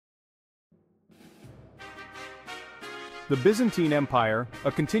The Byzantine Empire,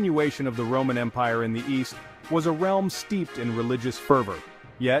 a continuation of the Roman Empire in the East, was a realm steeped in religious fervor.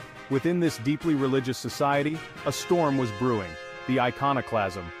 Yet, within this deeply religious society, a storm was brewing: the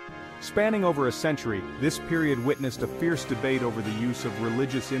iconoclasm. Spanning over a century, this period witnessed a fierce debate over the use of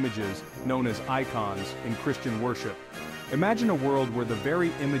religious images, known as icons, in Christian worship. Imagine a world where the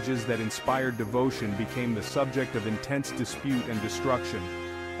very images that inspired devotion became the subject of intense dispute and destruction.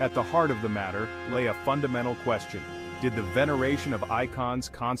 At the heart of the matter lay a fundamental question: did the veneration of icons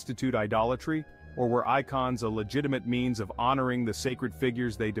constitute idolatry, or were icons a legitimate means of honoring the sacred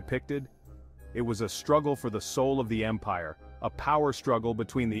figures they depicted? It was a struggle for the soul of the empire, a power struggle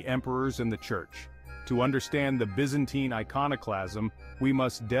between the emperors and the church. To understand the Byzantine iconoclasm, we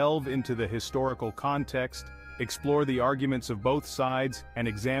must delve into the historical context, explore the arguments of both sides, and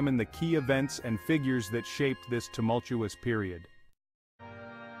examine the key events and figures that shaped this tumultuous period.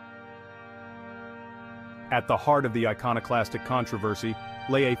 At the heart of the iconoclastic controversy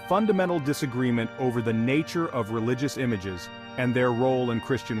lay a fundamental disagreement over the nature of religious images and their role in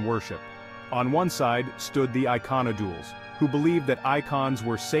Christian worship. On one side stood the iconodules, who believed that icons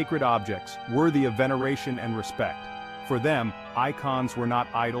were sacred objects, worthy of veneration and respect. For them, icons were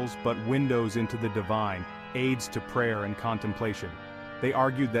not idols but windows into the divine, aids to prayer and contemplation. They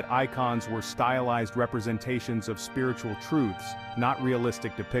argued that icons were stylized representations of spiritual truths, not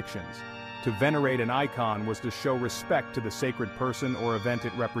realistic depictions. To venerate an icon was to show respect to the sacred person or event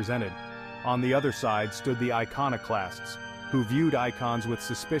it represented. On the other side stood the iconoclasts, who viewed icons with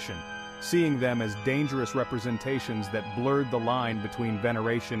suspicion, seeing them as dangerous representations that blurred the line between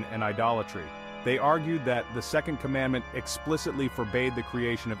veneration and idolatry. They argued that the Second Commandment explicitly forbade the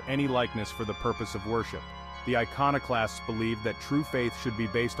creation of any likeness for the purpose of worship. The iconoclasts believed that true faith should be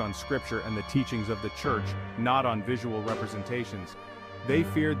based on Scripture and the teachings of the Church, not on visual representations. They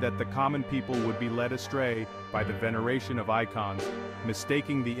feared that the common people would be led astray by the veneration of icons,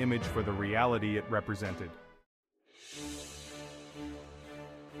 mistaking the image for the reality it represented.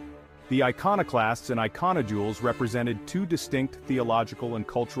 The iconoclasts and iconodules represented two distinct theological and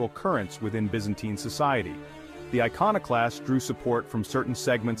cultural currents within Byzantine society. The iconoclasts drew support from certain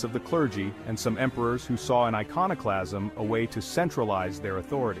segments of the clergy and some emperors who saw in iconoclasm a way to centralize their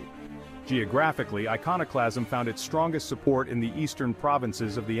authority. Geographically, iconoclasm found its strongest support in the eastern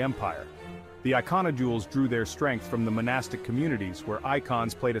provinces of the empire. The iconodules drew their strength from the monastic communities where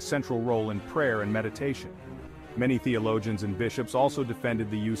icons played a central role in prayer and meditation. Many theologians and bishops also defended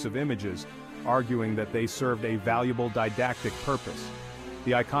the use of images, arguing that they served a valuable didactic purpose.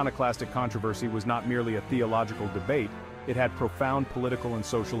 The iconoclastic controversy was not merely a theological debate, it had profound political and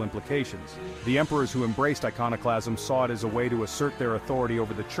social implications. The emperors who embraced iconoclasm saw it as a way to assert their authority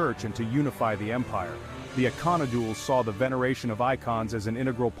over the church and to unify the empire. The iconodules saw the veneration of icons as an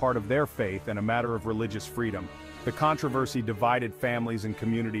integral part of their faith and a matter of religious freedom. The controversy divided families and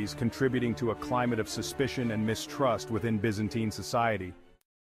communities, contributing to a climate of suspicion and mistrust within Byzantine society.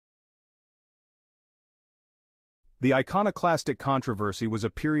 The iconoclastic controversy was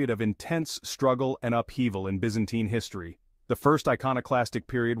a period of intense struggle and upheaval in Byzantine history. The first iconoclastic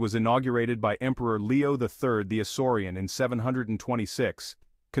period was inaugurated by Emperor Leo III the Isaurian in 726.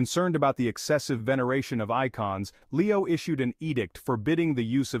 Concerned about the excessive veneration of icons, Leo issued an edict forbidding the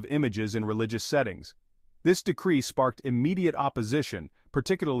use of images in religious settings. This decree sparked immediate opposition,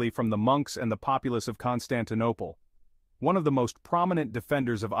 particularly from the monks and the populace of Constantinople. One of the most prominent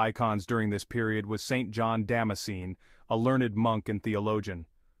defenders of icons during this period was Saint John Damascene, a learned monk and theologian.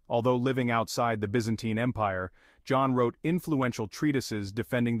 Although living outside the Byzantine Empire, John wrote influential treatises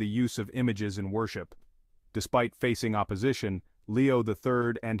defending the use of images in worship. Despite facing opposition, Leo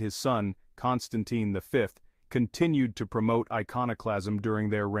III and his son, Constantine V, continued to promote iconoclasm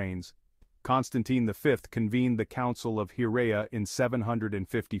during their reigns. Constantine V convened the Council of Hierea in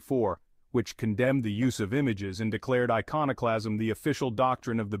 754, which condemned the use of images and declared iconoclasm the official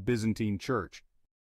doctrine of the Byzantine Church.